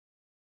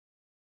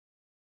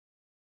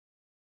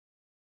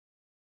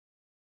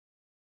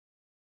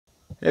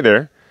Hey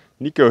there,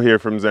 Nico here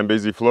from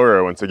Zambezi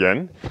Flora once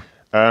again.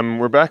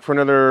 We're back for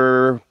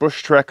another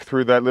bush trek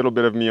through that little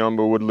bit of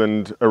Miombo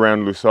Woodland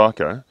around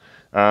Lusaka.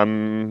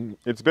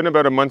 It's been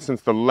about a month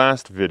since the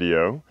last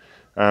video,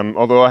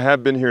 although I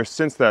have been here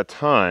since that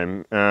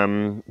time,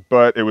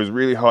 but it was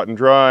really hot and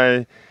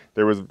dry.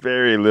 There was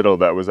very little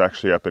that was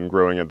actually up and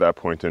growing at that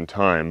point in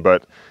time,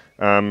 but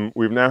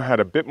we've now had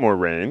a bit more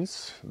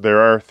rains.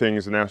 There are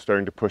things now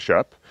starting to push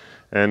up.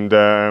 And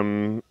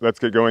let's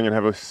get going and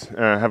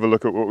have a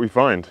look at what we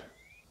find.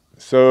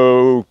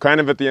 So kind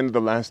of at the end of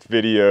the last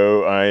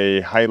video,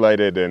 I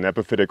highlighted an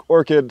epiphytic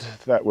orchid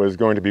that was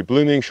going to be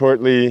blooming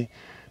shortly.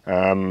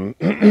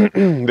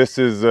 This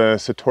is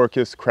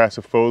Cyrtorchis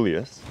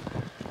crassifolia.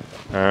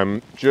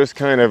 Just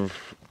kind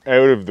of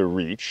out of the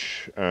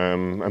reach.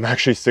 I'm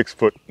actually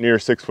near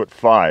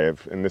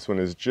 6'5", and this one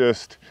is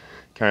just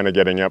kind of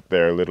getting up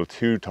there, a little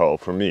too tall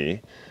for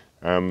me.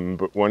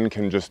 But one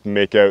can just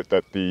make out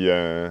that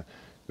the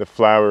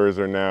flowers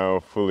are now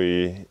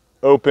fully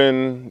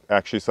open.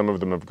 Actually, some of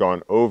them have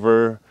gone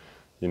over.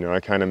 You know, I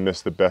kind of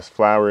missed the best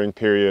flowering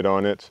period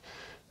on it.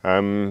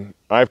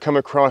 I've come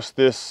across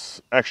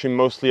this actually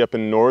mostly up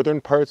in northern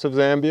parts of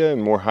Zambia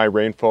and more high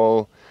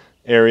rainfall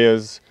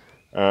areas.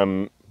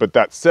 But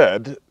that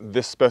said,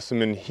 this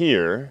specimen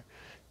here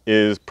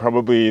is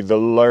probably the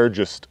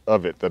largest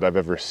of it that I've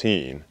ever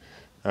seen.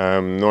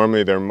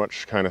 Normally they're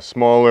much kind of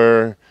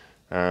smaller,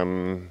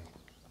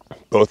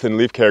 both in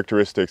leaf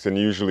characteristics and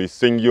usually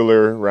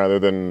singular rather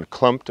than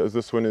clumped as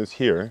this one is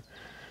here.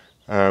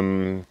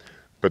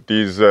 But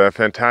these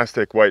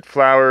fantastic white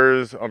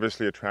flowers,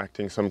 obviously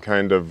attracting some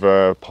kind of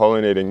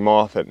pollinating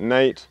moth at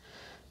night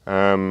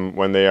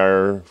when they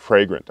are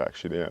fragrant,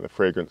 actually. Yeah, the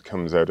fragrance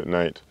comes out at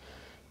night.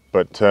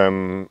 But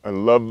a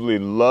lovely,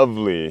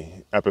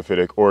 lovely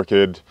epiphytic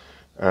orchid.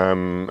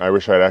 I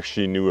wish I'd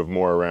actually knew of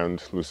more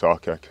around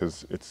Lusaka,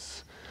 because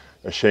it's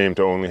a shame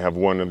to only have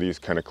one of these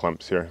kind of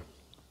clumps here.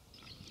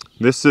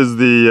 This is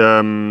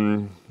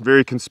the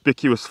very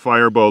conspicuous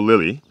fireball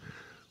lily,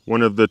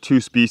 one of the two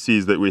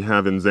species that we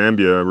have in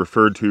Zambia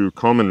referred to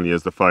commonly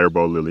as the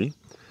fireball lily.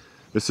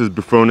 This is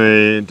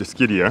Boophone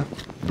disticha,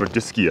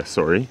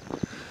 sorry.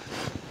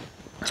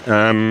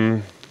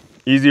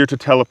 Easier to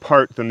tell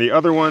apart than the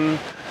other one.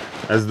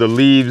 As the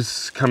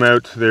leaves come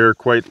out, they're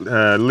quite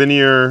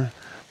linear,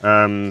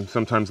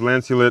 sometimes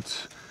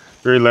lanceolate,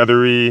 very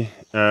leathery.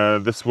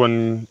 This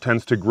one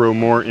tends to grow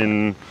more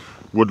in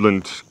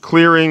woodland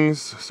clearings.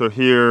 So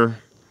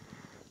here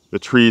the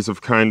trees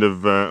have kind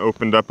of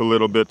opened up a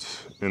little bit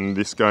and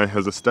this guy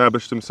has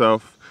established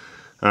himself.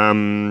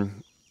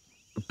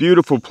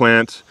 Beautiful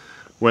plant.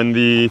 When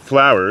the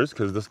flowers,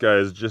 because this guy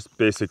is just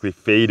basically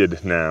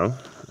faded now,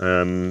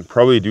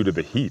 probably due to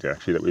the heat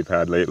actually that we've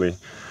had lately.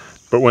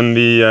 But when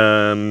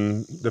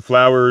the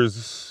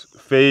flowers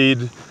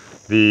fade,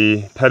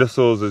 the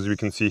pedicels, as we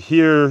can see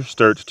here,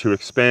 start to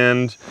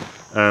expand.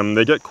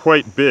 They get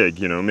quite big,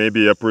 you know,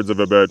 maybe upwards of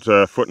about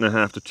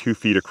 1.5 to 2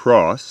 feet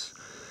across.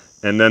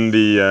 And then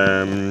the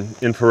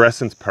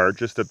inflorescence part,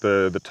 just at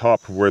the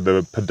top where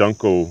the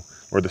peduncle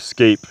or the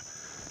scape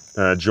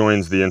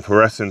joins the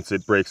inflorescence,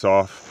 it breaks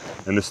off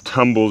and this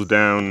tumbles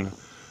down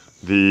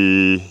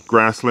the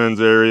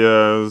grasslands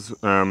areas,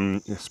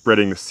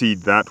 spreading the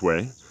seed that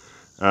way.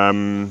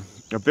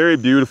 A very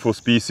beautiful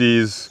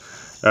species,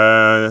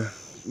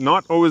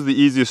 not always the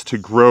easiest to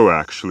grow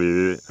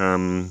actually,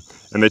 and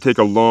they take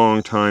a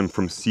long time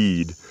from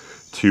seed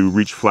to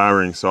reach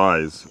flowering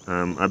size.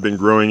 I've been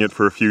growing it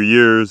for a few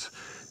years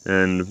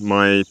and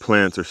my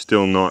plants are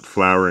still not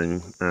flowering,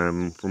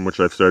 from which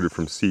I've started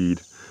from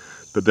seed.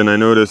 But then I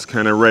noticed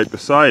kind of right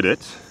beside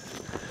it,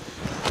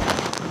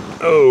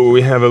 oh,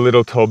 we have a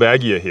little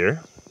Tulbaghia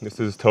here. This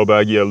is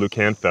Tulbaghia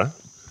leucantha.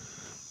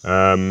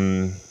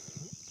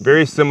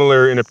 Very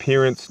similar in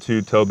appearance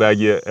to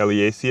Tulbaghia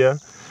elyacea.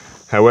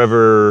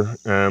 However,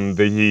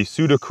 the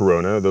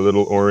pseudocorona, the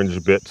little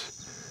orange bit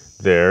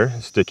there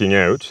sticking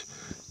out,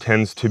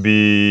 tends to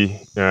be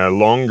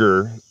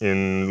longer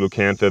in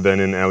leucantha than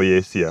in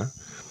elyacea.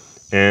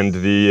 And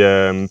the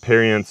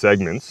perianth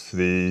segments,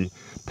 the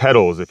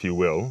petals, if you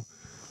will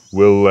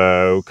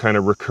kind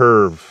of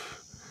recurve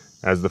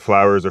as the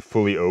flowers are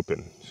fully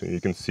open. So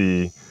you can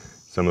see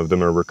some of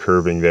them are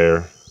recurving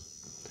there.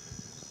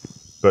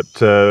 But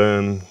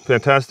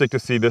fantastic to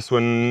see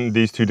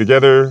these two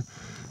together,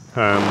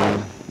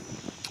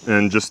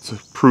 and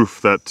just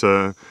proof that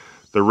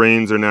the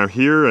rains are now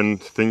here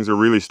and things are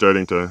really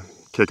starting to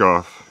kick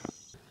off.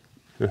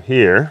 So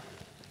here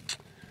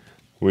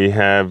we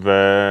have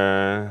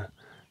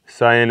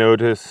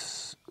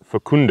Cyanotus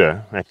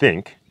fecunda, I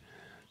think.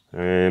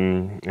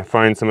 I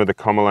find some of the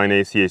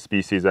Amaryllidaceae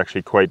species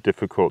actually quite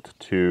difficult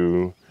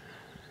to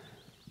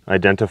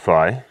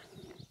identify,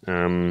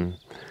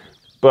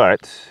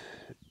 but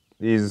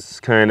these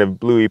kind of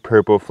bluey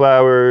purple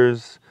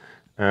flowers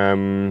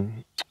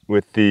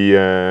with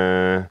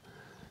the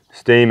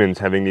stamens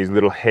having these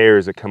little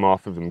hairs that come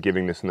off of them,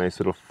 giving this nice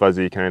little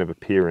fuzzy kind of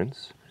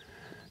appearance.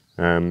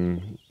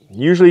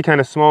 Usually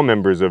kind of small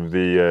members of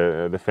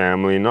the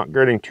family, not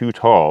getting too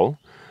tall.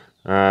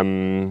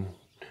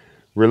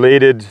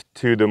 related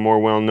to the more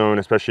well-known,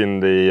 especially in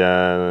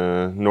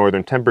the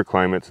northern temperate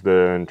climates,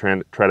 the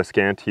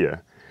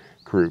Tradescantia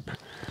group.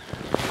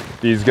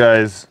 These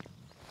guys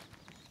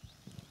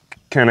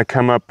kind of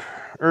come up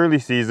early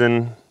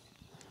season,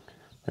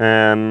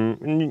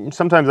 and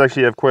sometimes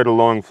actually have quite a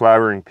long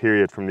flowering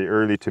period from the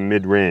early to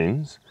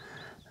mid-rains,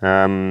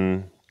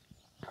 and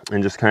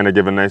just kind of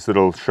give a nice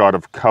little shot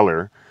of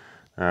color,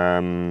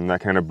 that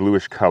kind of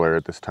bluish color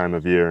at this time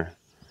of year.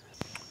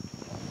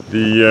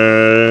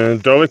 The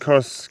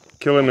Dolichos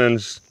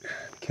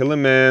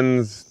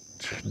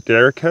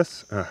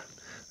Kilimanjaricus, I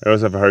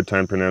always have a hard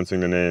time pronouncing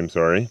the name,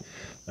 sorry,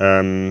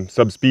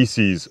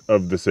 subspecies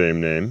of the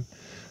same name,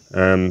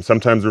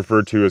 sometimes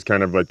referred to as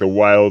kind of like the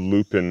wild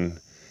lupin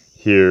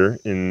here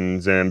in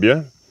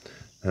Zambia.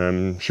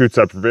 Shoots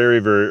up very,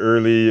 very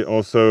early.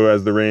 Also,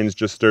 as the rains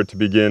just start to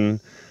begin,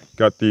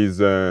 got these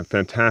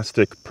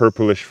fantastic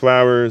purplish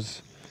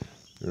flowers.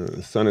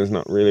 The sun is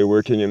not really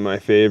working in my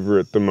favor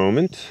at the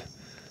moment.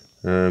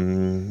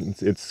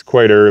 It's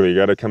quite early.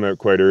 Got to come out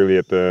quite early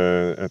at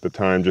the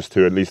time just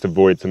to at least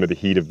avoid some of the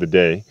heat of the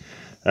day.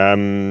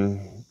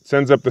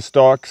 Sends up the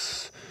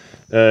stalks.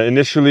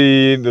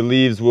 Initially, the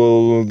leaves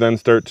will then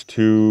start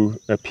to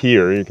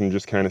appear. You can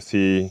just kind of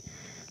see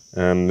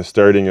the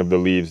starting of the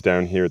leaves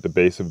down here at the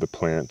base of the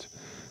plant.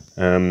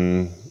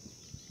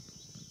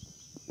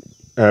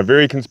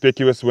 Very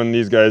conspicuous when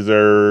these guys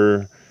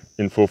are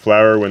in full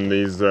flower, when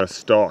these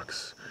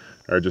stalks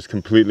are just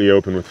completely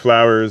open with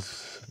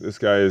flowers. This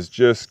guy is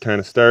just kind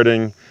of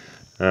starting.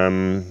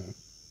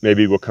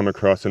 Maybe we'll come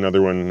across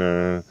another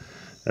one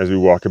as we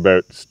walk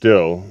about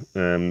still,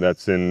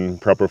 that's in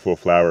proper full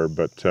flower,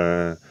 but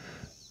a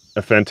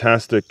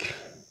fantastic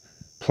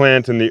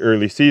plant in the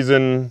early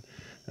season,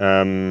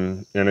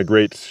 and a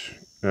great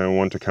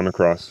one to come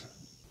across.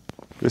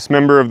 This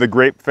member of the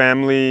grape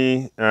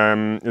family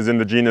is in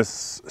the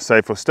genus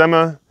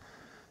Cyphostemma.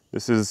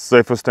 This is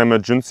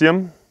Cyphostemma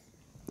junceum,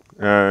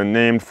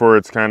 named for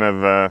its kind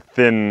of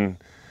thin,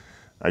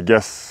 I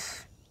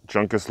guess,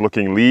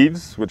 juncus-looking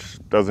leaves, which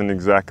doesn't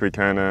exactly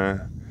kind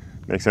of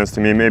make sense to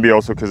me. Maybe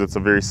also because it's a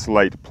very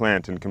slight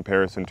plant in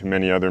comparison to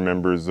many other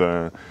members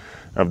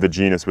of the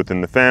genus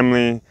within the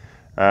family.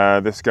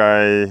 This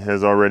guy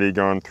has already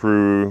gone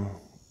through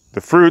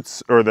the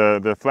fruits, or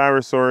the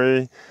flowers,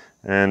 sorry,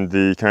 and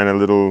the kind of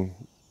little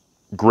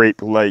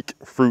grape-like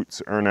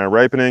fruits are now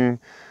ripening.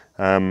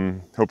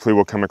 Hopefully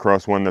we'll come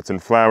across one that's in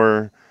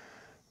flower.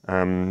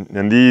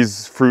 And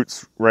these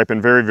fruits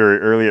ripen very, very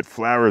early. It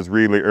flowers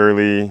really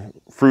early,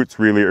 fruits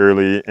really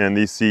early, and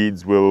these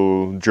seeds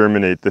will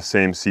germinate the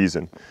same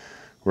season.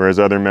 Whereas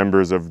other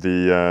members of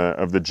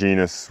the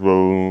genus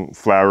will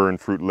flower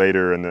and fruit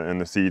later, and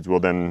the seeds will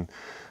then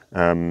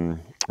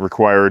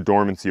require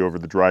dormancy over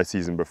the dry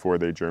season before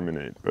they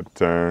germinate.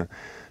 But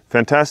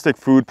fantastic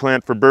food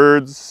plant for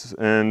birds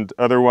and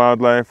other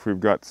wildlife. We've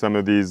got some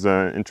of these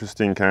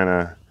interesting kind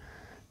of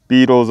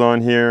beetles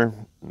on here.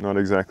 Not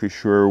exactly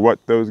sure what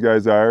those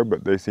guys are,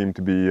 but they seem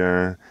to be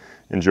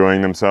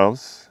enjoying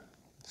themselves.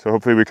 So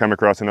hopefully we come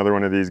across another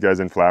one of these guys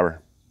in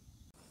flower.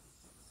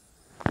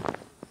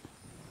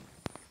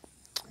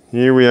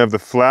 Here we have the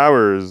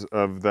flowers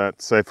of that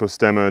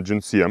Cyphostemma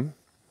junceum.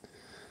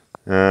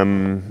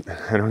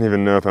 I don't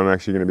even know if I'm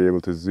actually going to be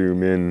able to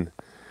zoom in,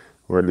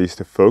 or at least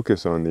to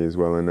focus on these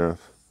well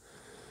enough.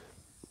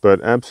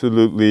 But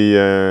absolutely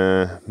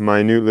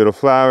minute little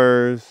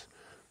flowers,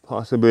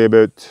 possibly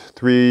about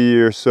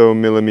 3 or so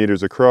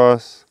millimeters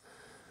across.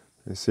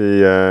 You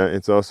see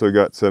it's also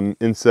got some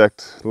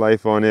insect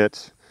life on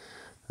it.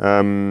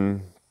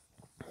 Now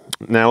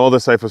all the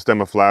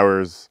Cyphostemma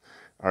flowers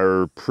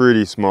are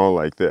pretty small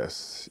like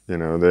this. You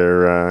know,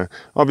 they're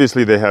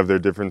obviously they have their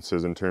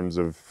differences in terms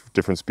of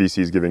different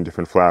species giving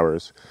different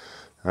flowers,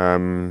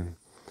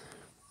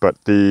 but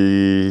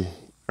they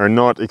are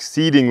not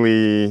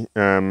exceedingly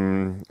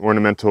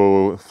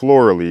ornamental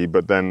florally,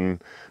 but then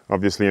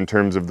obviously in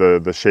terms of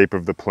the shape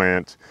of the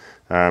plant,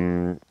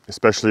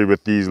 especially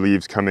with these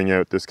leaves coming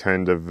out this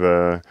kind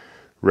of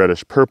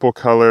reddish purple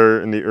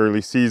color in the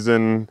early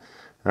season,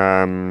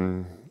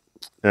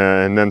 and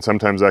then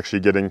sometimes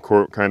actually getting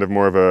kind of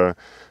more of a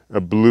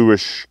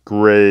bluish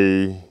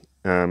gray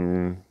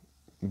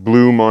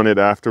bloom on it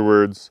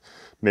afterwards,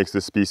 makes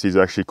this species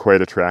actually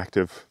quite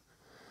attractive.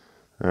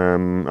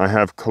 I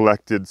have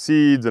collected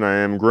seeds and I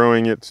am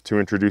growing it to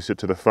introduce it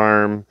to the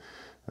farm,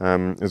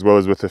 as well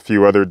as with a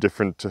few other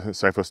different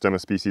Cyphostemma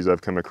species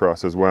I've come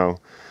across as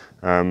well.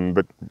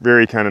 But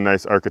very kind of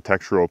nice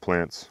architectural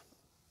plants.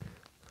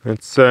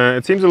 It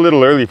seems a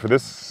little early for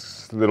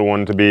this little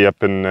one to be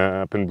up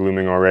and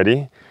blooming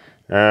already.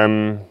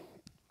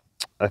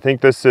 I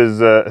think this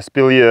is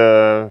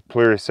Aspilia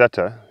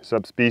pluricetta,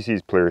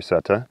 subspecies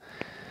pluricetta,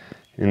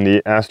 in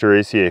the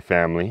Asteraceae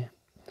family.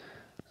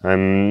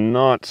 I'm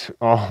not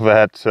all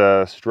that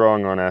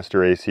strong on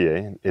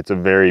Asteraceae. It's a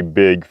very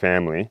big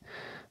family.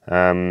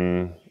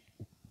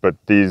 But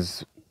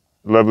these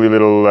lovely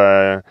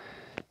little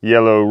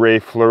yellow ray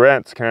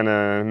florets kind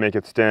of make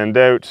it stand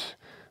out.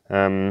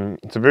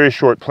 It's a very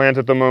short plant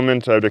at the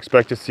moment. I would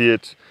expect to see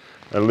it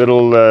a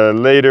little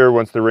later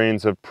once the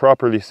rains have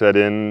properly set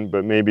in,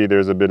 but maybe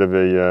there's a bit of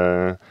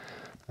an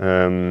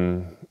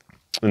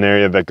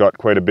area that got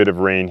quite a bit of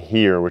rain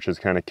here, which has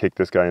kind of kicked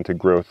this guy into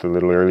growth a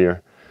little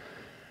earlier.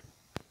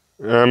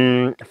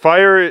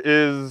 Fire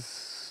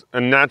is a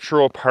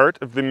natural part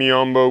of the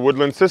Miombo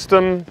Woodland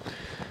system.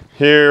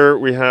 Here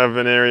we have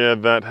an area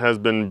that has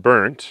been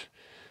burnt,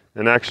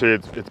 and actually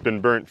it's been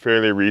burnt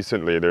fairly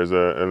recently. There's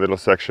a little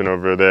section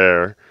over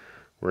there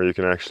where you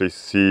can actually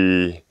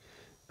see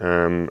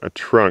a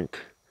trunk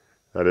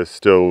that is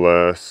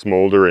still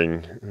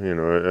smoldering, you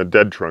know, a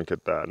dead trunk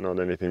at that, not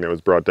anything that was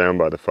brought down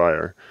by the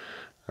fire.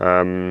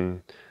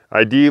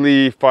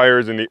 Ideally,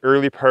 fires in the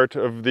early part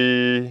of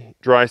the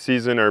dry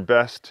season are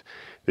best.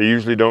 They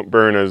usually don't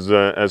burn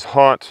as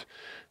hot.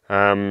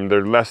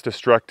 They're less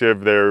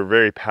destructive, they're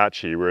very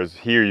patchy, whereas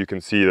here you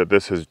can see that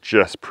this has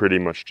just pretty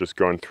much just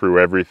gone through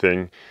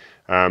everything.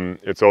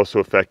 It's also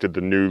affected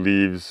the new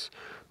leaves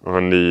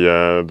on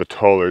the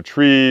taller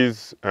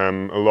trees. A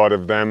lot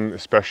of them,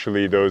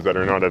 especially those that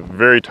are not at the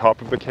very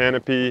top of the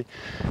canopy,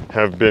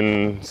 have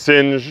been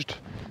singed.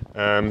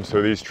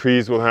 So these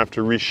trees will have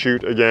to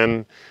reshoot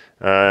again.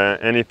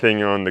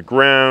 Anything on the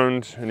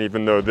ground, and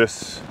even though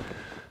this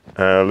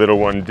little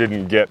one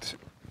didn't get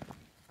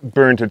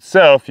burnt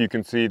itself, you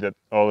can see that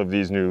all of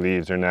these new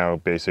leaves are now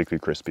basically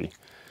crispy.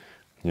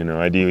 You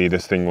know, ideally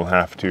this thing will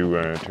have to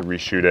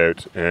reshoot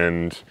out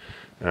and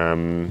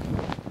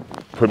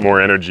put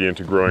more energy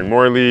into growing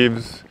more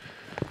leaves.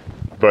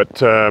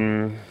 But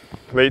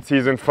late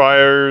season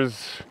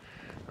fires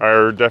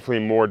are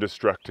definitely more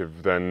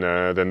destructive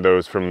than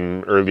those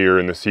from earlier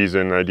in the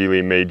season,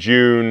 ideally May,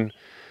 June,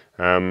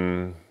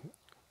 to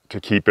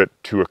keep it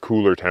to a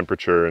cooler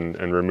temperature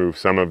and remove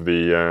some of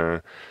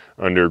the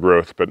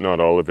undergrowth, but not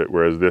all of it,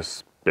 whereas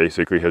this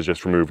basically has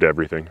just removed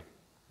everything.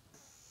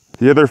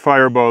 The other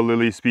fireball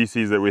lily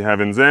species that we have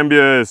in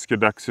Zambia is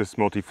Cyrtorchis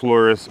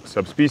multiflorus,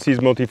 subspecies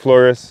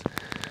multiflorus.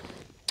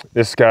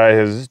 This guy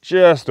has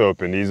just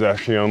opened. He's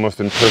actually almost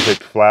in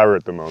perfect flower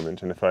at the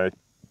moment, and if I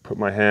put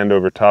my hand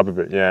over top of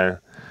it, yeah,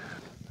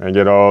 I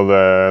get all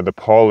the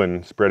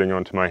pollen spreading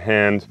onto my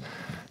hand.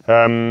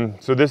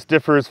 So this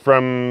differs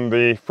from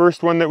the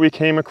first one that we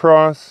came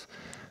across,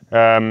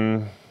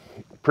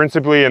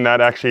 principally in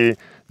that actually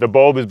the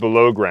bulb is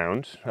below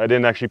ground. I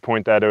didn't actually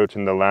point that out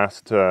in the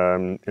last,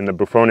 in the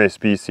Boophone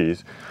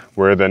species,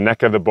 where the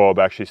neck of the bulb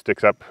actually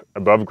sticks up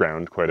above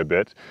ground quite a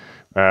bit.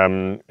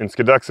 In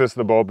Cyrtorchis,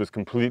 the bulb is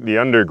completely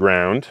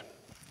underground.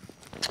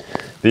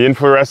 The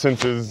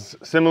inflorescence is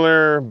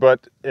similar,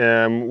 but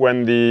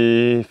when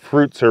the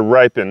fruits are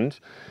ripened,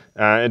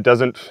 it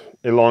doesn't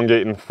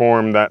elongate and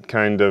form that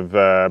kind of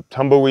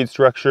tumbleweed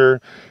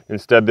structure.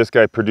 Instead, this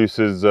guy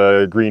produces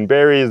green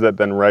berries that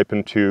then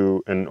ripen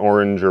to an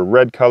orange or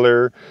red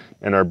color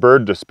and are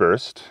bird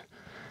dispersed.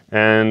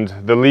 And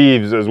the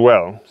leaves as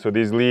well. So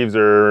these leaves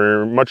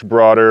are much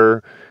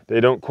broader. They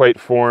don't quite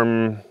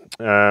form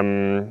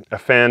a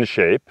fan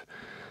shape.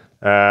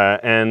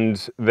 And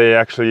they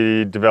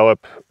actually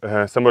develop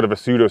somewhat of a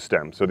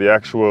pseudostem. So the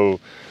actual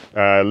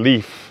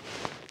leaf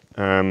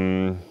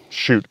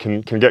shoot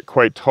can get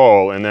quite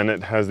tall, and then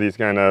it has these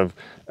kind of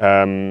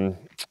the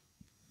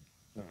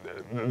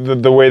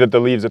way that the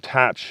leaves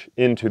attach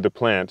into the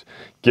plant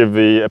give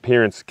the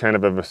appearance kind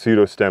of a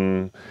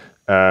pseudostem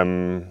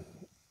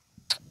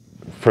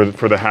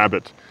for the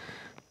habit.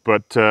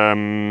 But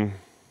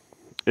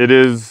it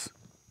is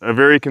a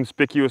very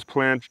conspicuous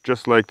plant,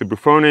 just like the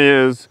Boophone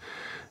is.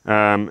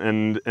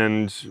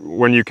 And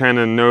when you kind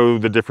of know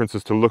the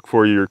differences to look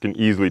for, you can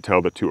easily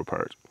tell the two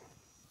apart.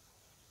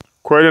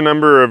 Quite a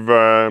number of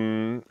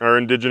our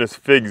indigenous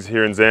figs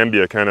here in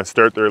Zambia kind of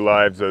start their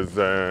lives as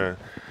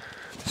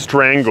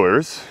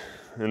stranglers,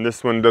 and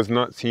this one does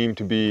not seem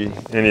to be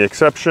any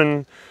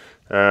exception.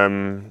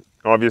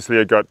 Obviously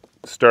it got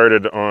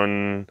started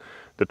on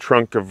the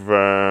trunk of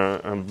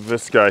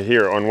this guy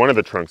here, on one of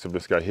the trunks of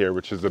this guy here,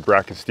 which is the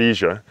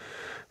Brachystesia.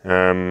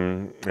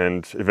 And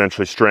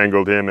eventually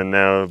strangled him, and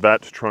now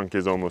that trunk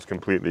is almost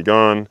completely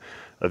gone.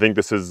 I think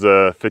this is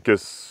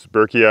Ficus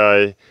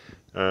burkii,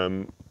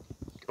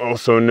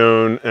 also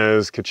known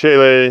as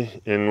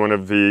Kachele in one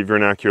of the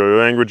vernacular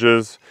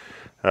languages,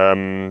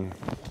 and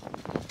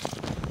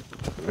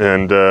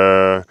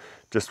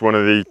just one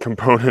of the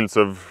components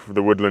of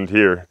the woodland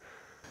here.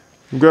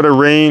 We've got a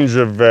range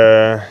of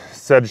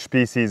sedge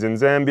species in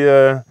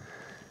Zambia,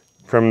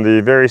 from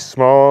the very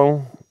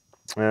small,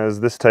 as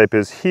this type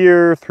is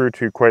here, through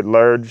to quite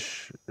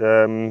large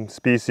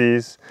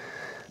species.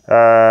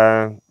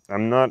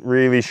 I'm not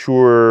really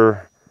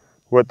sure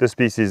what the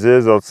species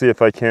is. I'll see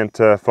if I can't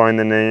find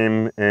the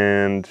name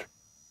and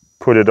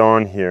put it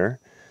on here.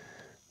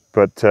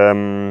 But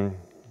the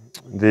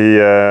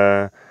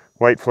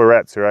white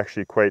florets are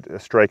actually quite a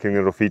striking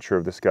little feature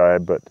of this guy,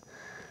 but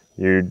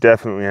you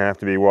definitely have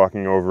to be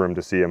walking over him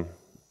to see him.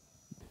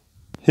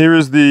 Here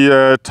is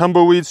the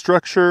tumbleweed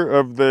structure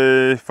of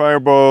the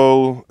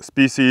fireball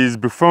species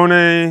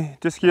Boophone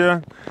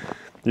disticha.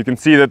 You can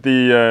see that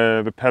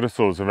the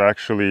pedicels have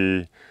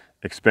actually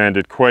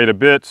expanded quite a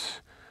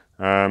bit.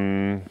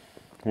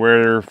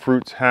 Where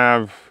fruits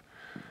have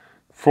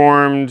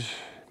formed.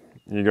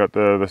 You got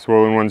the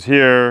swollen ones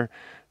here.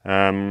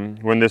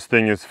 When this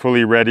thing is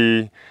fully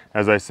ready,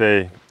 as I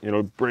say,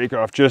 it'll break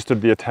off just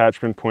at the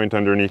attachment point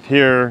underneath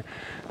here.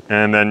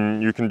 And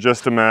then you can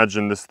just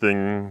imagine this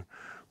thing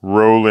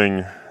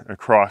rolling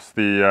across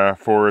the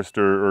forest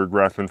or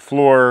grassland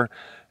floor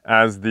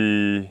as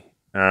the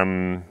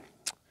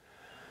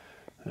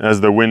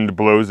wind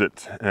blows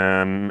it.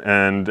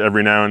 And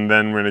every now and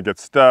then when it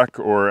gets stuck,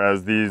 or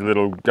as these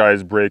little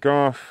guys break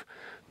off,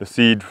 the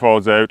seed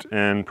falls out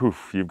and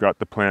poof, you've got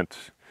the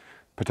plant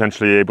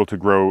potentially able to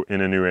grow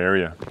in a new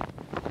area.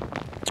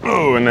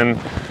 Oh, and then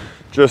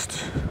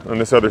just on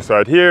this other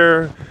side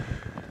here,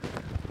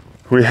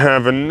 we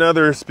have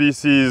another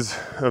species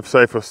of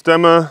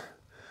Cyphostemma.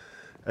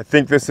 I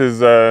think this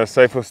is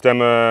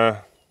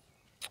Cyphostemma.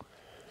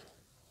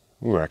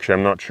 Ooh, actually,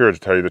 I'm not sure, to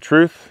tell you the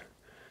truth.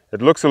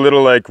 It looks a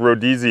little like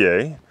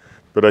Rhodeaceae,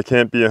 but I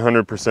can't be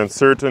 100%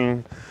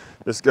 certain.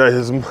 This guy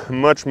is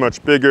much,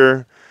 much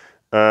bigger.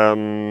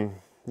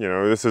 You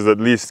know, this is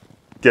at least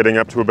getting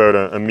up to about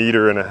a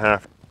meter and a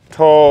half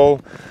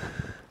tall.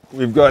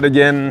 We've got,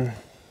 again,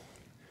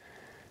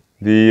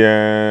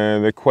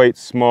 the quite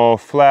small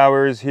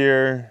flowers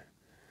here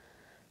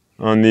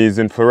on these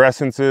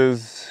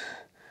inflorescences.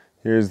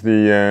 Here's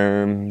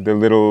the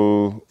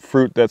little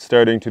fruit that's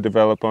starting to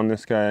develop on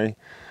this guy.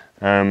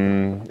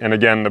 And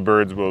again, the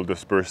birds will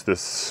disperse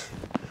this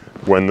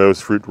when those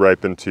fruit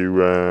ripen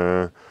to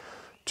a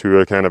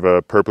kind of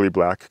a purpley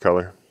black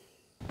color.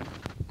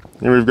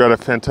 Here we've got a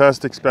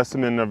fantastic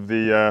specimen of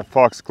the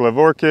foxglove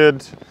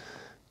orchid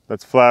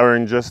that's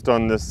flowering just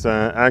on this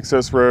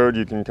access road.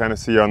 You can kind of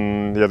see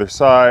on the other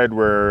side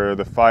where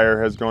the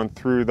fire has gone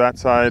through that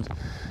side.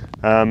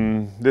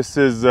 This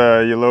is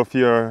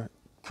Eulophia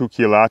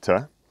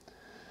cucullata.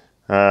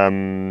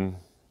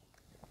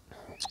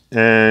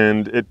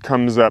 And it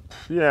comes up,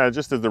 yeah,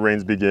 just as the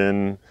rains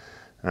begin,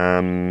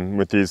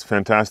 with these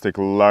fantastic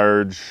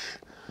large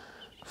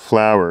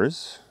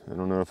flowers. I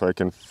don't know if I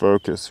can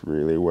focus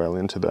really well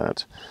into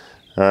that.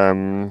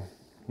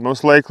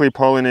 Most likely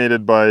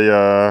pollinated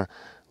by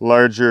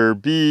larger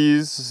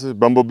bees,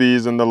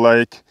 bumblebees and the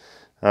like.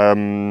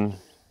 And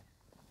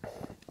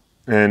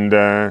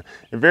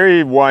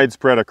very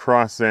widespread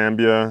across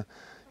Zambia.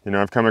 You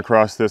know, I've come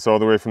across this all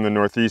the way from the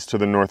northeast to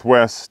the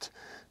northwest,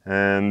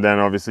 and then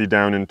obviously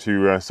down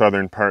into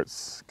southern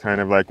parts,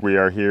 kind of like we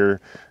are here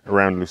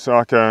around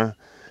Lusaka.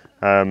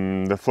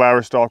 The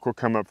flower stalk will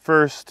come up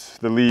first,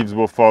 the leaves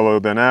will follow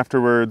then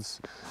afterwards,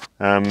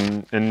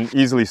 and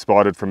easily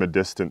spotted from a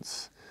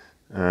distance.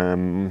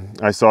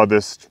 I saw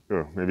this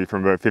maybe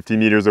from about 50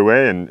 meters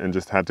away and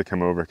just had to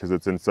come over because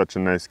it's in such a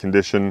nice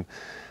condition.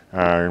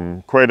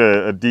 Quite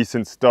a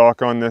decent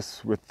stalk on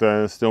this with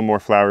still more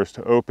flowers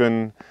to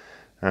open.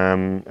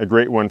 A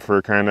great one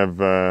for kind of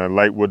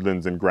light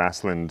woodlands and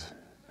grassland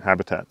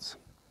habitats.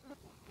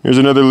 Here's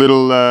another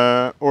little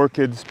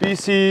orchid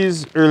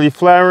species, early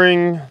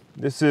flowering.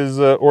 This is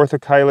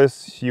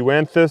Orchidaceae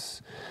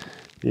euanthus.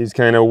 These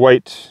kind of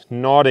white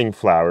nodding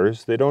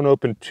flowers. They don't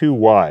open too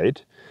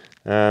wide.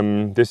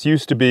 This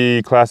used to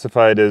be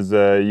classified as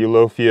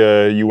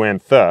Eulophia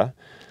euantha,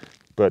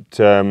 but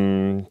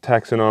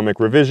taxonomic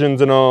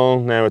revisions and all,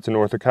 now it's an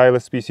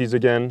Orchidaceae species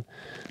again.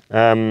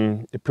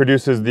 It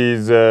produces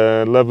these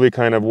lovely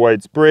kind of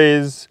white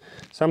sprays,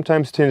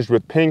 sometimes tinged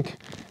with pink,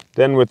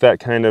 then with that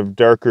kind of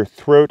darker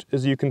throat,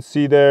 as you can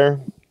see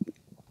there.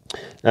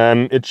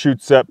 It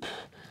shoots up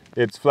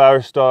its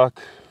flower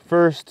stalk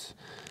first.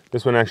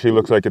 This one actually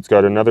looks like it's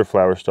got another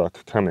flower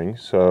stalk coming,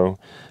 so,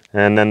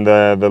 and then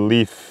the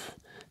leaf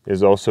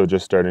is also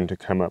just starting to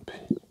come up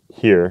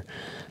here.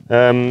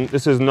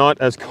 This is not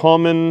as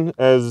common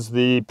as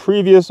the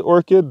previous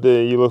orchid,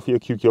 the Eulophia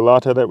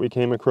cucullata that we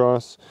came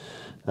across,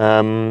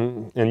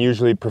 and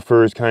usually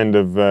prefers kind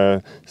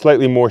of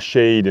slightly more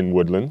shade in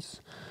woodlands.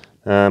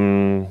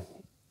 And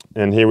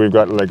here we've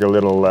got like a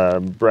little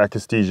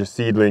Brachystegia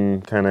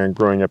seedling kind of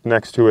growing up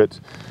next to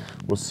it.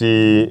 We'll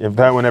see if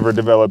that one ever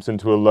develops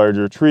into a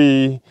larger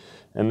tree.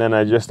 And then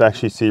I just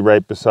actually see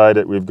right beside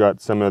it, we've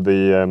got some of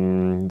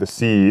the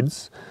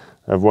seeds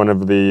of one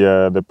of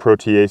the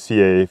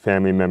Proteaceae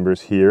family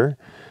members here.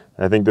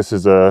 I think this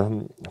is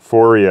a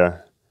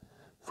Phoria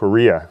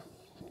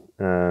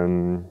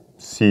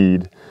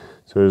seed.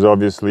 So there's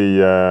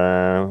obviously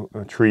a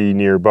tree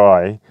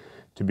nearby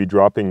to be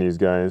dropping these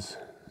guys.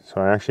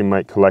 So I actually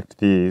might collect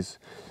these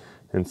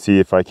and see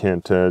if I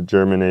can't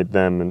germinate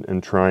them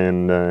and try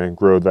and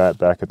grow that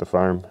back at the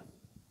farm.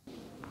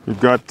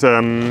 We've got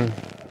Califa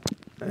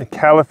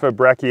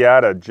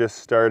brachiata just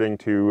starting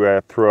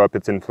to throw up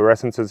its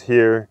inflorescences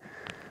here.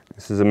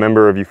 This is a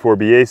member of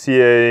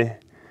Euphorbiaceae.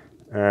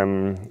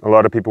 A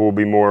lot of people will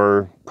be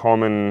more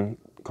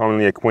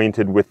commonly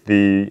acquainted with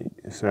the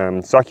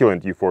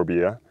succulent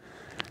Euphorbia,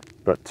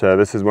 but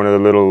this is one of the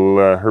little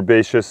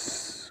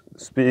herbaceous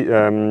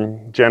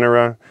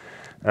genera.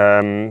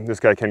 This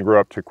guy can grow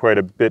up to quite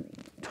a bit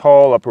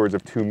tall, upwards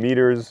of 2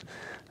 meters,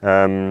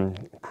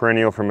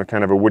 perennial from a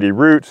kind of a woody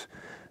root.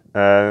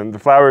 The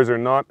flowers are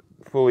not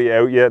fully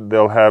out yet.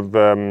 They'll have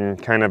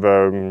kind of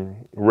a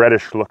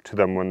reddish look to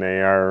them when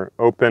they are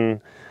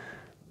open,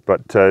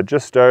 but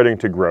just starting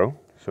to grow.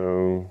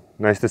 So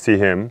nice to see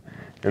him.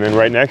 And then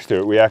right next to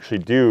it, we actually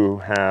do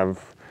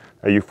have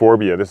a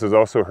euphorbia. This is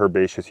also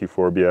herbaceous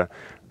euphorbia.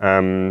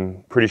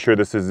 Pretty sure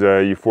this is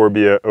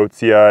Euphorbia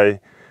oatsii,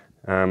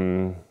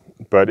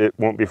 but it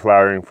won't be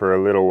flowering for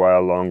a little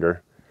while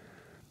longer.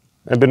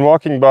 I've been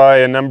walking by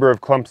a number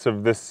of clumps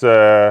of this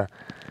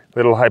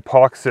little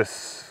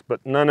hypoxis,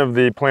 but none of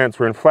the plants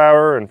were in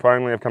flower, and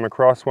finally I've come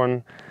across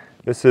one.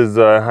 This is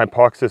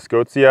Hypoxis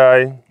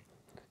goetzii,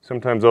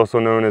 sometimes also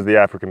known as the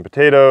African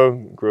potato.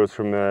 It grows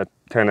from the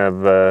kind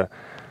of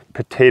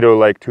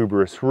potato-like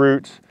tuberous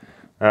root.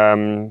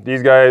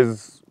 These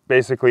guys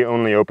basically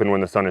only open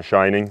when the sun is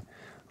shining.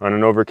 On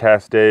an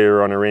overcast day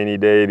or on a rainy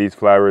day, these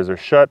flowers are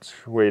shut,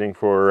 waiting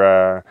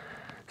for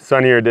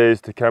sunnier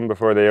days to come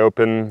before they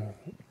open.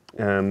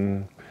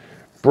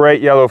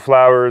 Bright yellow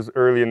flowers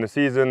early in the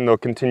season. They'll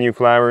continue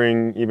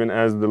flowering even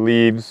as the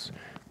leaves,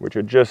 which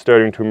are just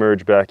starting to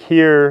emerge back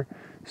here,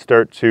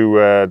 start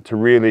to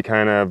really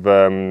kind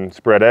of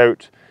spread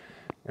out.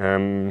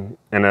 And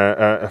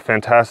a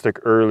fantastic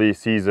early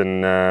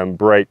season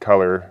bright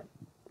color.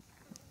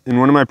 In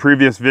one of my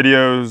previous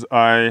videos,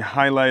 I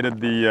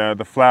highlighted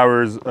the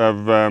flowers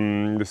of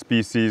the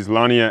species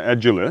Lania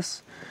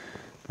edulis.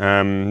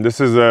 This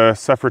is a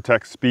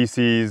Cyrtorchis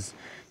species.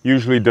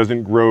 Usually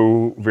doesn't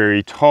grow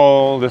very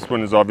tall. This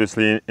one is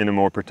obviously in a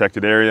more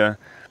protected area,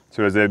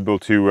 so is able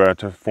to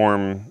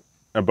form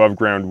above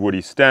ground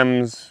woody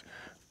stems,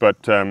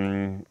 but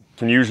can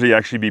usually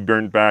actually be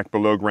burnt back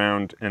below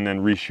ground and then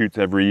reshoots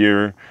every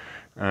year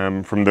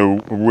from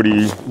the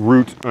woody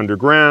root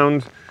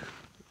underground.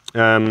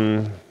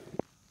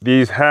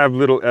 These have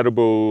little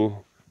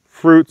edible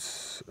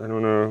fruits. I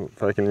don't know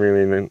if I can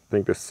really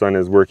think the sun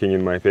is working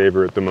in my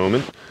favor at the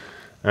moment.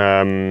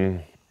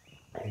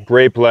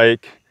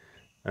 Grape-like.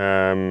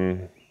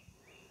 I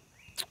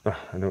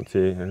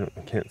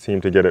can't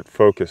seem to get it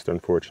focused,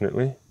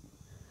 unfortunately.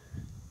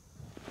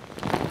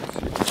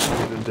 Let's see,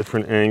 get a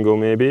different angle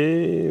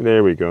maybe.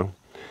 There we go.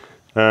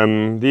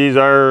 These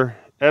are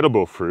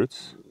edible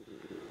fruits,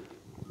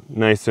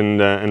 nice and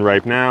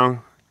ripe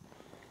now.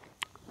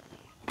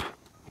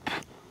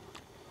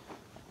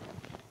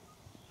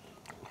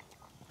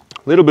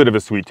 A little bit of a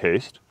sweet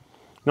taste,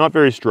 not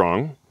very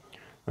strong.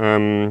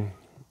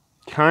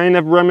 Kind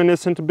of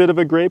reminiscent a bit of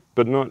a grape,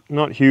 but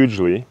not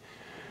hugely.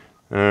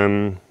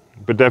 But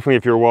definitely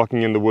if you're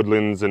walking in the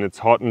woodlands and it's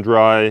hot and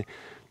dry,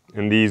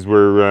 and these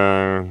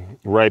were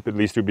ripe, at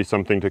least it would be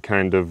something to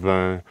kind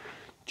of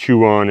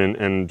chew on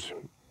and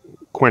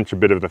quench a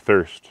bit of the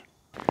thirst.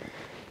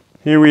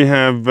 Here we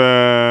have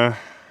an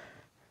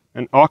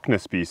Ochna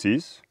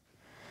species.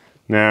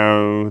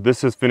 Now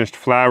this has finished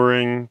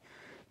flowering.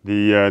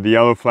 The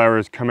yellow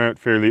flowers come out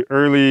fairly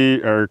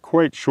early, are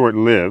quite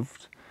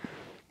short-lived,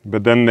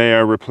 but then they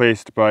are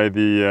replaced by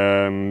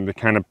the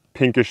kind of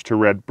pinkish to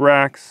red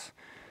bracts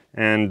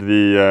and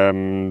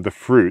the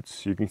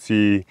fruits. You can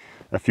see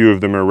a few of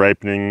them are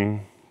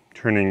ripening,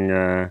 turning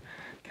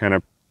kind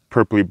of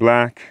purpley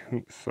black.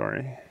 Oops,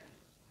 sorry.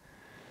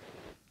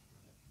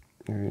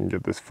 You can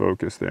get this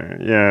focus there.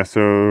 Yeah,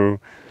 so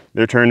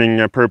they're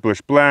turning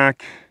purplish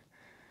black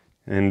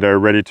and are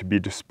ready to be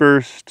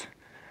dispersed.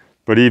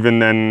 But even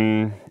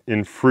then,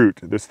 in fruit,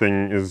 this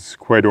thing is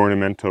quite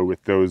ornamental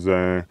with those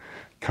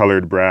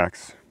colored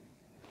bracts.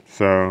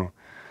 So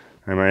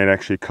I might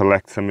actually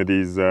collect some of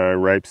these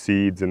ripe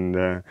seeds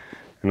and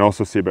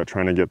also see about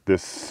trying to get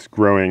this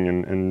growing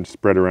and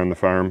spread around the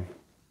farm.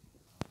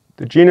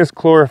 The genus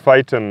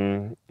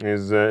Chlorophytum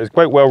is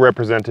quite well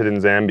represented in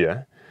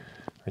Zambia.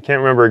 I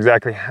can't remember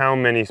exactly how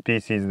many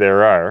species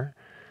there are,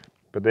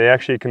 but they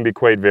actually can be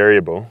quite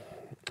variable.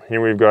 Here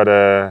we've got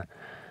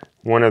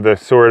one of the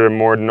sort of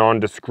more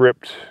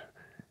nondescript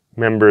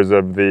members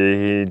of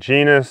the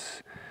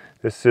genus.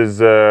 This is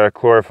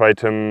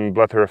Chlorophytum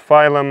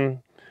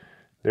bletherophyllum.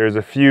 There's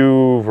a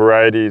few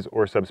varieties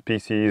or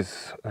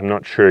subspecies. I'm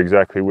not sure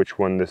exactly which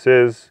one this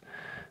is,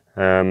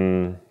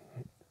 but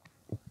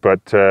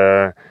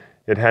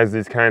it has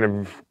these kind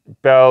of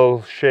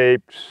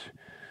bell-shaped,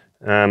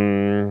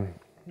 brownish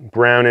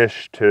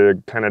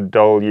to kind of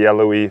dull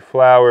yellowy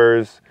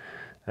flowers.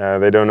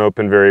 They don't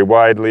open very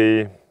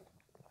widely.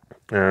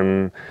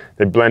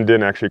 They blend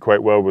in actually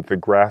quite well with the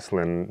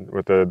grassland,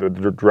 with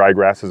the dry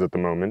grasses at the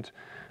moment.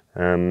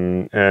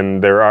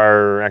 And there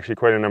are actually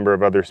quite a number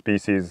of other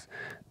species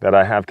that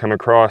I have come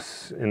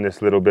across in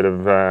this little bit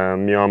of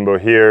Miombo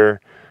here,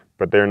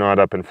 but they're not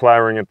up and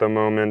flowering at the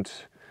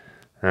moment.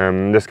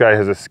 This guy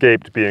has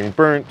escaped being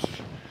burnt.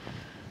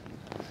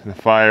 The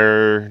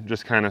fire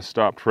just kind of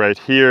stopped right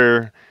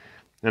here.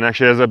 And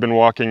actually, as I've been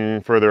walking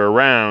further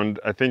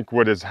around, I think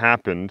what has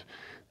happened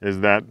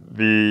is that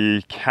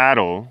the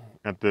cattle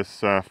at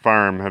this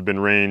farm have been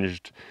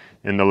ranged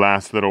in the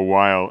last little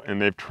while,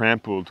 and they've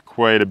trampled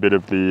quite a bit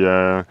of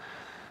the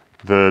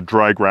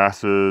dry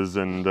grasses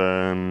and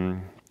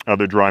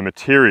other dry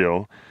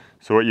material.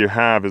 So what you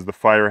have is the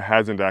fire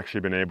hasn't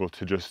actually been able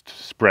to just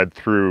spread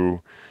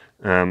through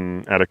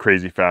at a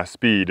crazy fast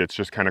speed. It's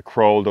just kind of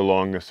crawled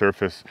along the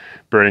surface,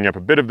 burning up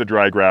a bit of the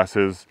dry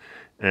grasses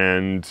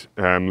and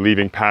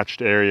leaving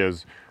patched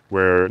areas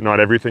where not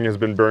everything has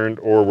been burned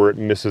or where it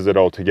misses it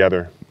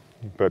altogether.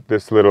 But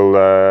this little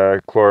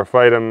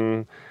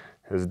chlorophytum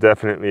has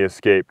definitely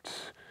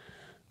escaped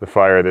the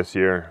fire this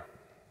year.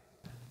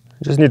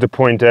 I just need to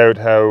point out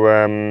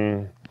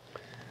how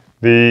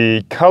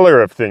the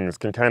color of things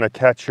can kind of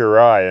catch your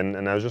eye,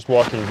 and I was just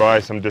walking by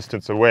some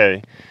distance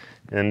away,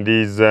 and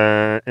these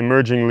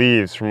emerging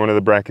leaves from one of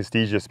the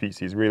Brachystegia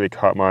species really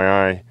caught my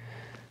eye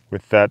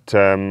with that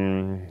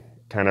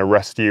kind of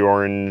rusty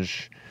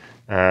orange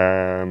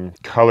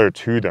color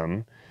to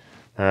them.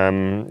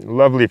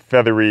 Lovely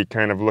feathery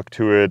kind of look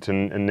to it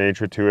and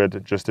nature to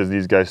it just as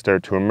these guys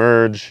start to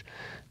emerge.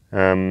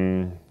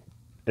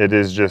 It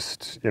is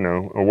just, you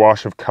know, a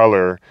wash of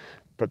color,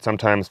 but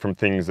sometimes from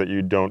things that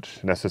you don't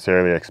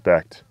necessarily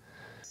expect.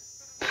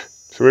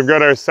 So we've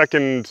got our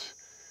second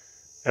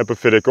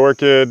epiphytic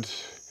orchid.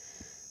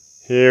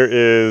 Here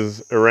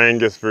is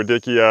Arangus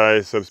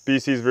verdicii,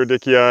 subspecies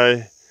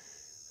verdicii.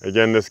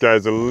 Again, this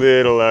guy's a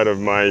little out of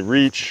my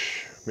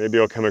reach. Maybe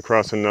I'll come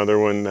across another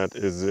one that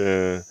is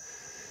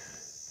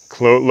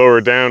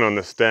lower down on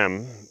the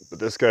stem, but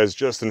this guy's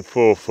just in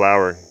full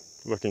flower,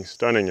 looking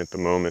stunning at the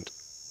moment.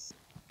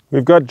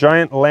 We've got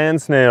giant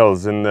land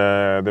snails in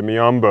the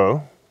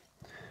Miombo,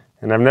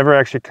 and I've never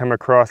actually come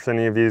across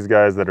any of these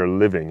guys that are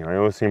living. I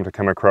always seem to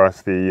come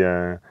across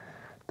the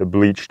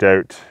bleached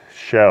out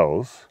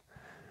shells,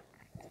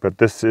 but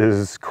this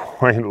is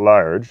quite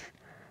large,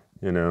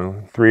 you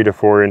know, 3 to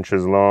 4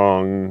 inches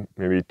long,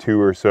 maybe 2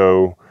 or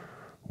so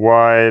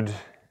wide.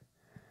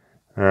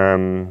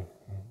 A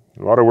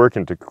lot of work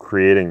into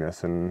creating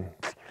this, and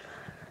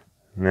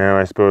now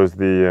I suppose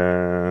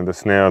the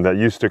snail that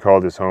used to call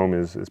this home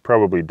is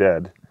probably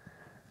dead,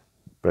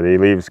 but he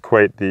leaves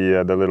quite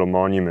the little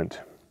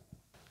monument.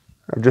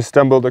 I've just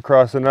stumbled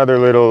across another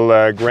little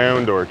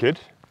ground orchid.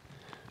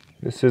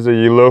 This is a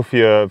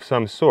Eulophia of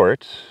some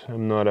sort.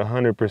 I'm not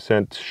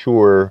 100%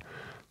 sure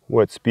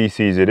what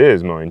species it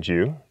is, mind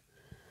you.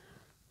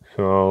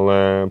 So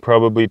I'll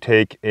probably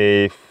take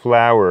a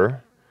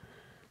flower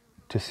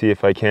to see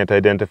if I can't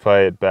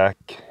identify it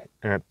back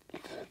at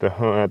the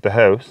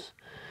house.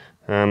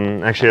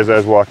 Actually, as I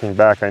was walking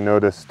back, I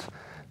noticed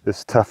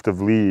this tuft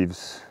of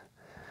leaves,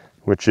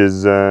 which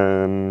is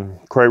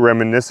quite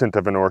reminiscent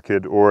of an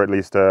orchid, or at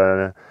least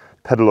a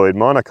petaloid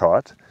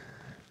monocot.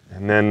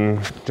 And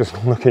then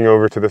just looking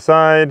over to the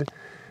side,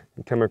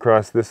 you come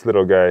across this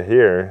little guy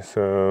here.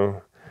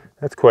 So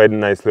that's quite a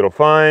nice little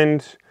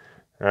find.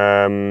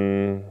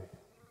 The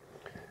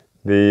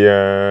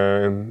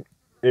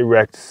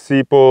erect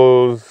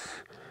sepals,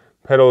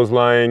 petals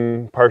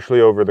lying partially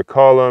over the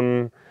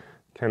column,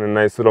 kind of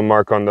nice little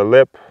mark on the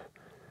lip.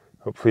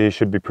 Hopefully he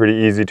should be pretty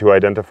easy to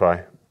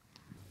identify.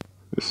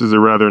 This is a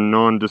rather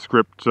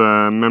nondescript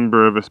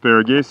member of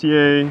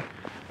Asparagaceae,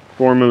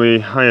 formerly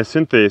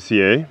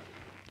Hyacinthaceae.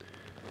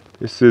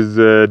 This is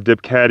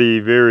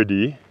Dipcati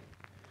viridi.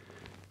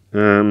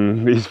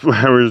 These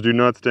flowers do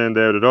not stand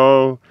out at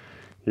all.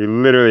 You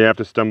literally have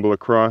to stumble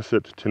across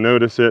it to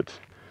notice it.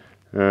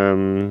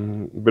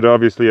 But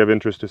obviously of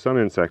interest to some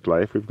insect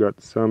life. We've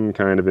got some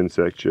kind of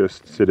insect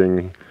just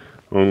sitting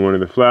on one of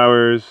the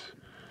flowers.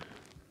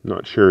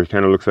 Not sure, it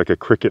kind of looks like a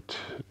cricket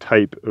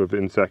type of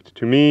insect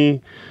to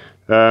me.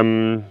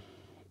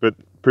 But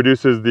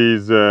produces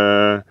these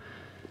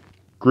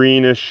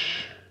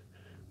greenish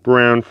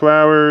brown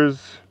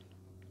flowers.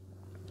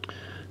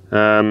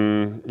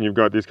 You've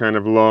got these kind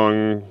of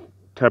long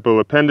tepal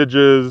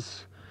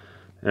appendages.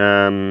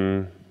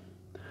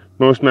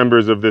 Most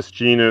members of this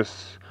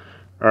genus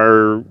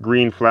are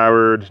green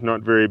flowered,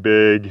 not very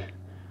big.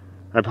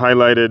 I've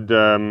highlighted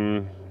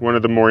one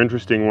of the more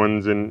interesting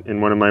ones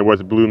in one of my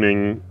What's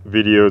Blooming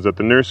videos at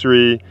the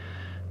nursery,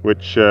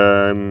 which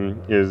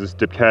is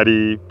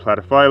Dipcati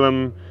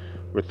platyphilum,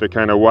 with the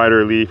kind of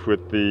wider leaf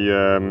with the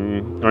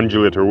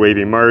undulate or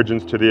wavy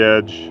margins to the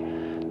edge.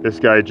 This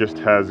guy just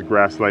has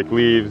grass-like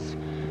leaves.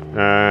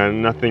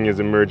 Nothing is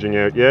emerging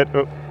out yet.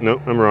 Oh,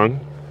 no, I'm wrong.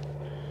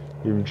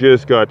 You've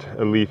just got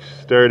a leaf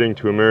starting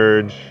to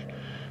emerge.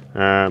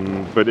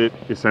 But it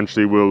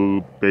essentially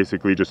will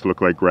basically just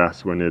look like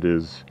grass when it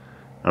is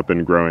up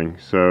and growing.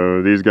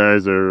 So these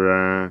guys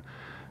are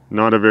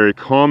not a very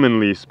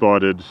commonly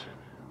spotted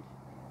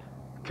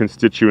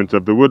constituent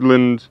of the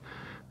woodland,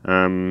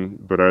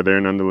 but are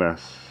there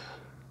nonetheless.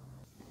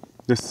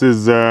 This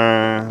is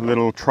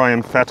little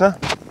Triumpheta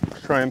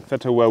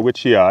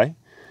welwichii,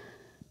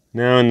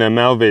 now in the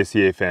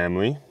Malvaceae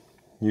family.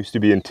 Used to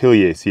be in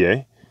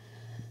Tiliaceae.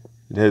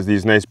 It has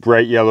these nice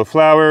bright yellow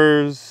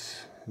flowers.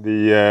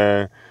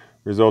 The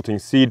resulting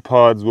seed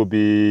pods will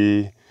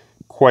be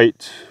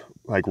quite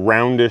like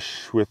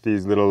roundish with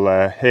these little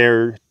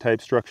hair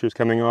type structures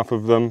coming off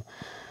of them,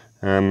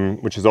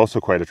 which is also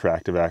quite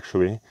attractive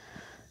actually.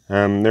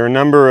 There are a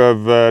number of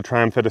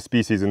Triumpheta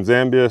species in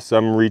Zambia,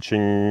 some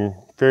reaching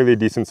fairly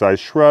decent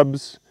sized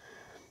shrubs,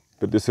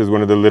 but this is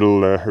one of the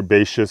little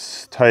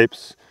herbaceous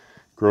types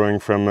growing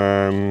from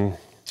a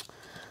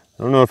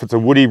I don't know if it's a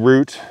woody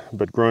root,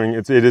 but growing,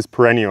 it is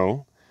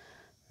perennial,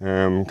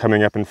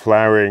 coming up and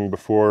flowering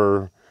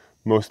before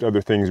most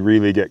other things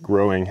really get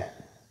growing.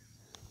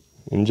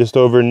 And just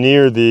over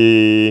near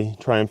the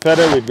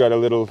Triumpheta, we've got a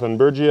little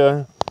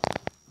Tulbaghia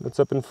that's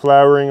up and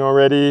flowering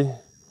already.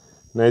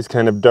 Nice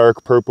kind of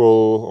dark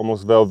purple,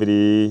 almost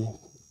velvety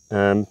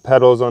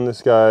petals on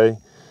this guy.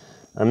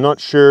 I'm not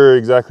sure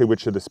exactly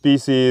which of the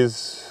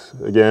species.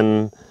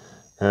 Again,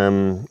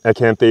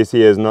 Acanthaceae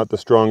is not the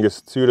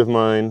strongest suit of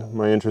mine.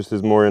 My interest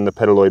is more in the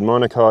petaloid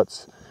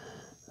monocots.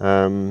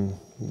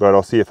 But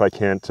I'll see if I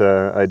can't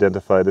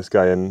identify this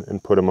guy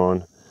and put him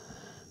on.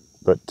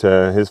 But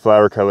his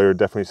flower color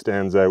definitely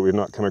stands out. We've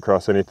not come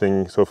across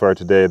anything so far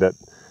today that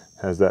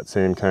has that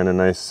same kind of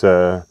nice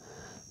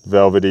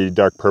velvety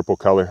dark purple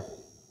color.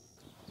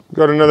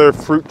 Got another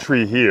fruit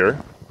tree here.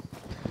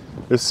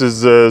 This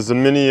is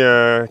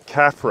Zaminia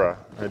caphra,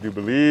 I do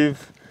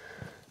believe.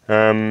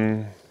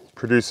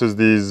 Produces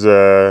these,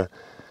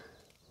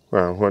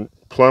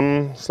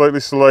 plum, slightly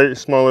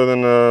smaller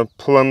than a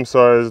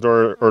plum-sized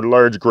or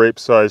large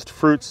grape-sized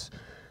fruits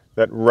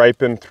that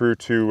ripen through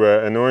to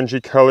an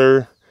orangey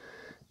color.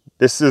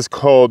 This is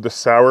called the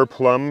sour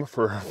plum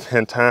for a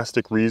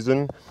fantastic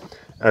reason,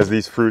 as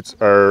these fruits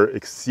are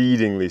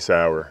exceedingly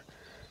sour.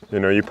 You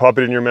know, you pop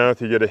it in your mouth,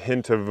 you get a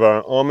hint of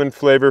almond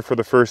flavor for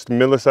the first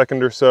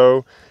millisecond or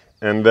so,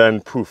 and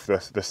then poof,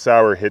 the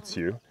sour hits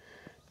you.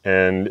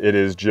 And it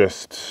is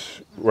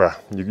just, well,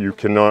 you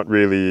cannot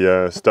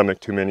really stomach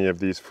too many of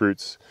these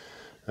fruits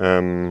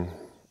in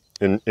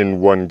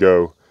one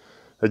go.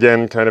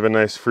 Again, kind of a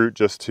nice fruit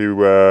just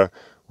to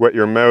wet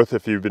your mouth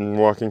if you've been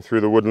walking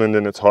through the woodland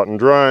and it's hot and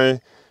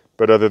dry,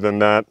 but other than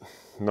that,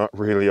 not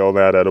really all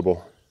that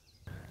edible.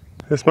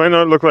 This might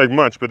not look like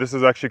much, but this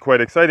is actually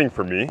quite exciting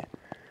for me,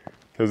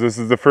 because this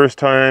is the first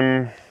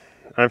time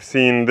I've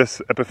seen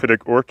this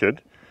epiphytic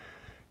orchid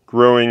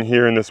growing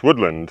here in this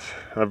woodland.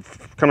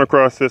 I've come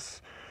across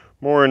this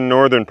more in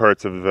northern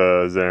parts of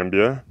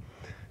Zambia.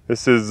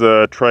 This is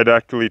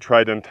Tridactyly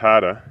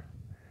tridentata.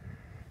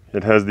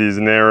 It has these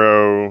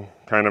narrow,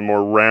 kind of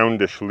more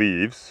roundish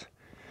leaves.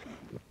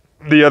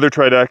 The other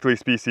Tridactyly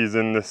species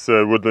in this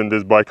woodland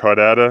is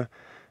bicaudata.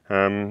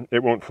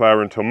 It won't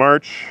flower until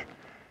March.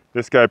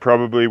 This guy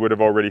probably would have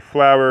already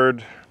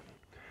flowered.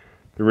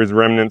 There is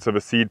remnants of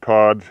a seed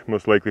pod,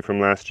 most likely from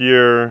last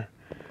year.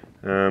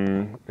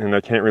 And I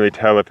can't really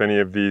tell if any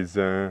of these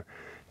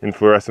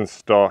inflorescence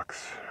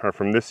stalks are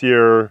from this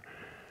year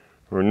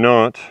or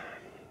not,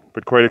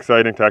 but quite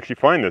exciting to actually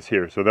find this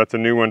here. So that's a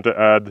new one to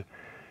add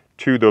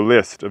to the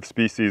list of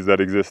species that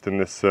exist in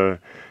this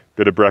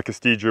bit of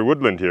Brachystegia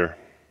woodland here.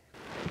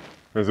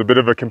 There's a bit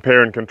of a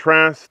compare and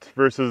contrast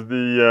versus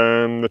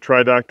the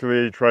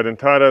Tridactyly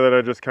tridentata that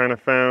I just kind of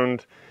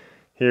found.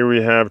 Here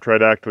we have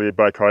Tridactyly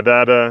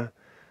bicaudata.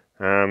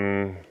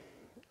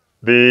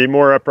 The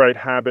more upright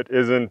habit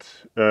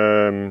isn't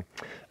a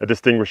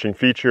distinguishing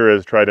feature,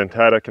 as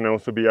tridentata can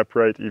also be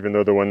upright, even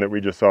though the one that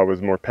we just saw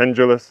was more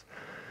pendulous.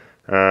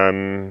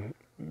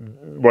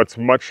 What's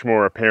much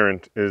more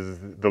apparent is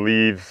the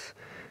leaves.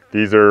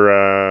 These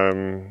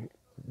are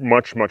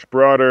much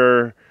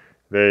broader.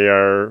 They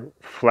are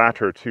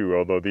flatter too,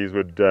 although these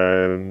would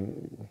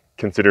can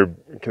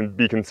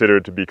be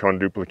considered to be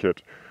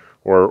conduplicate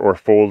or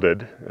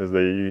folded, as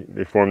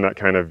they form that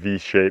kind of V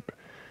shape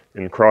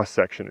in cross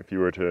section if you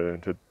were to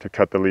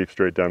cut the leaf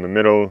straight down the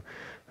middle.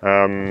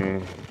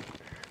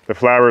 The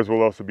flowers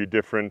will also be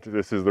different.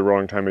 This is the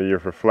wrong time of year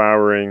for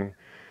flowering.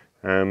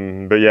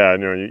 But yeah,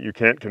 no, you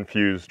can't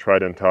confuse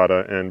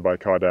tridentata and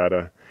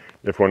bicaudata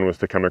if one was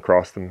to come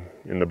across them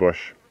in the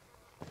bush.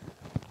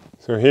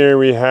 So here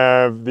we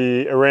have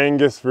the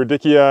Arangus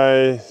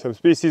verdicii,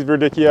 subspecies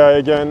verdicii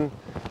again.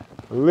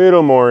 A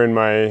little more in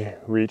my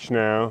reach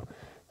now.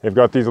 They've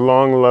got these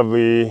long,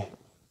 lovely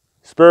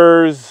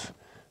spurs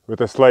with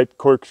a slight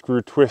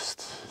corkscrew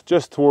twist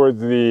just towards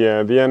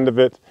the end of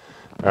it.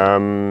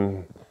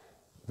 The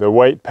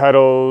white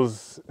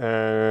petals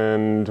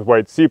and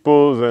white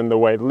sepals and the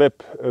white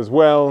lip as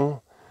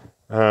well.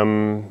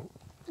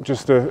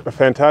 Just a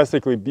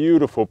fantastically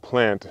beautiful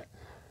plant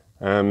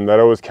that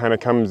always kind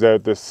of comes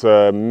out this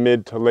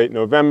mid to late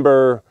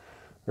November,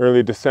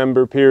 early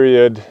December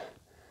period.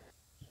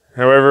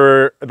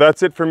 However,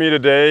 that's it for me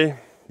today.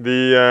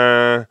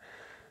 The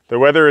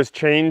weather is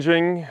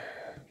changing.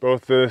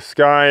 Both the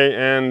sky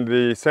and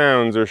the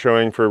sounds are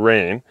showing for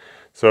rain.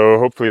 So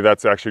hopefully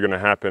that's actually going to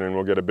happen and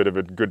we'll get a bit of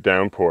a good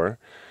downpour.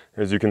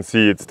 As you can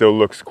see, it still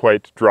looks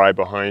quite dry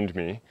behind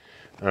me.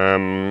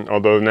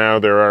 Although now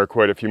there are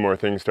quite a few more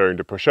things starting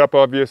to push up,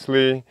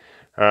 obviously.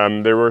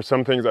 There were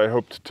some things I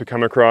hoped to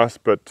come across,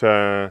 but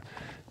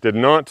did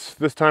not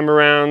this time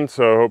around.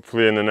 So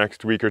hopefully in the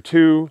next week or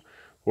two,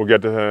 we'll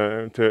get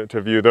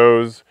to view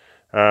those.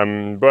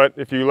 But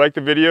if you like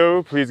the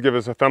video, please give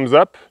us a thumbs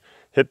up.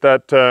 Hit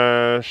that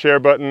share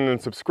button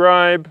and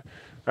subscribe.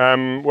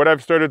 What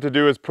I've started to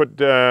do is put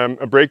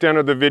a breakdown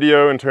of the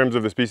video in terms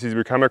of the species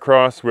we come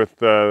across with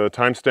the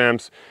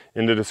timestamps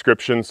in the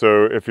description.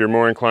 So if you're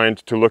more inclined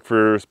to look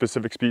for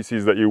specific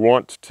species that you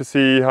want to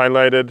see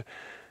highlighted,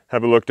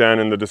 have a look down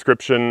in the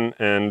description,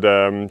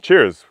 and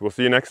cheers. We'll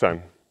see you next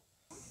time.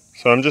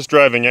 So I'm just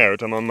driving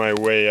out. I'm on my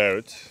way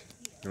out.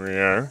 Here we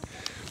are.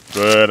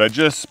 But I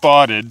just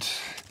spotted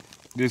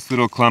this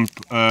little clump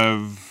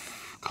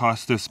of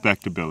Costa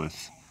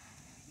spectabilis.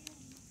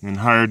 And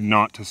hard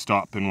not to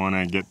stop and want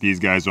to get these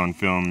guys on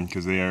film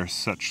because they are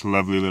such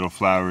lovely little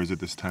flowers at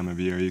this time of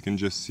year. You can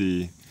just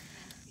see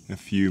a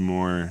few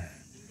more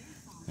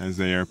as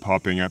they are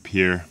popping up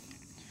here.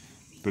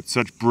 But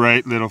such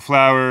bright little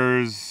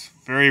flowers,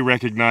 very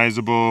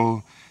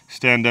recognizable,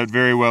 stand out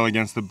very well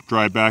against the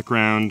dry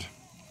background.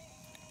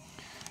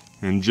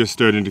 And just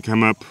starting to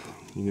come up.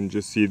 You can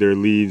just see their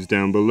leaves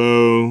down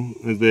below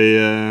as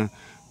they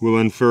will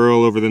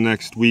unfurl over the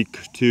next week,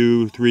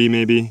 2, 3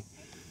 maybe.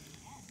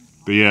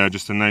 But yeah,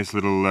 just a nice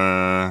little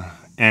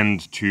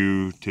end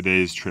to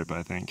today's trip,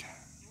 I think.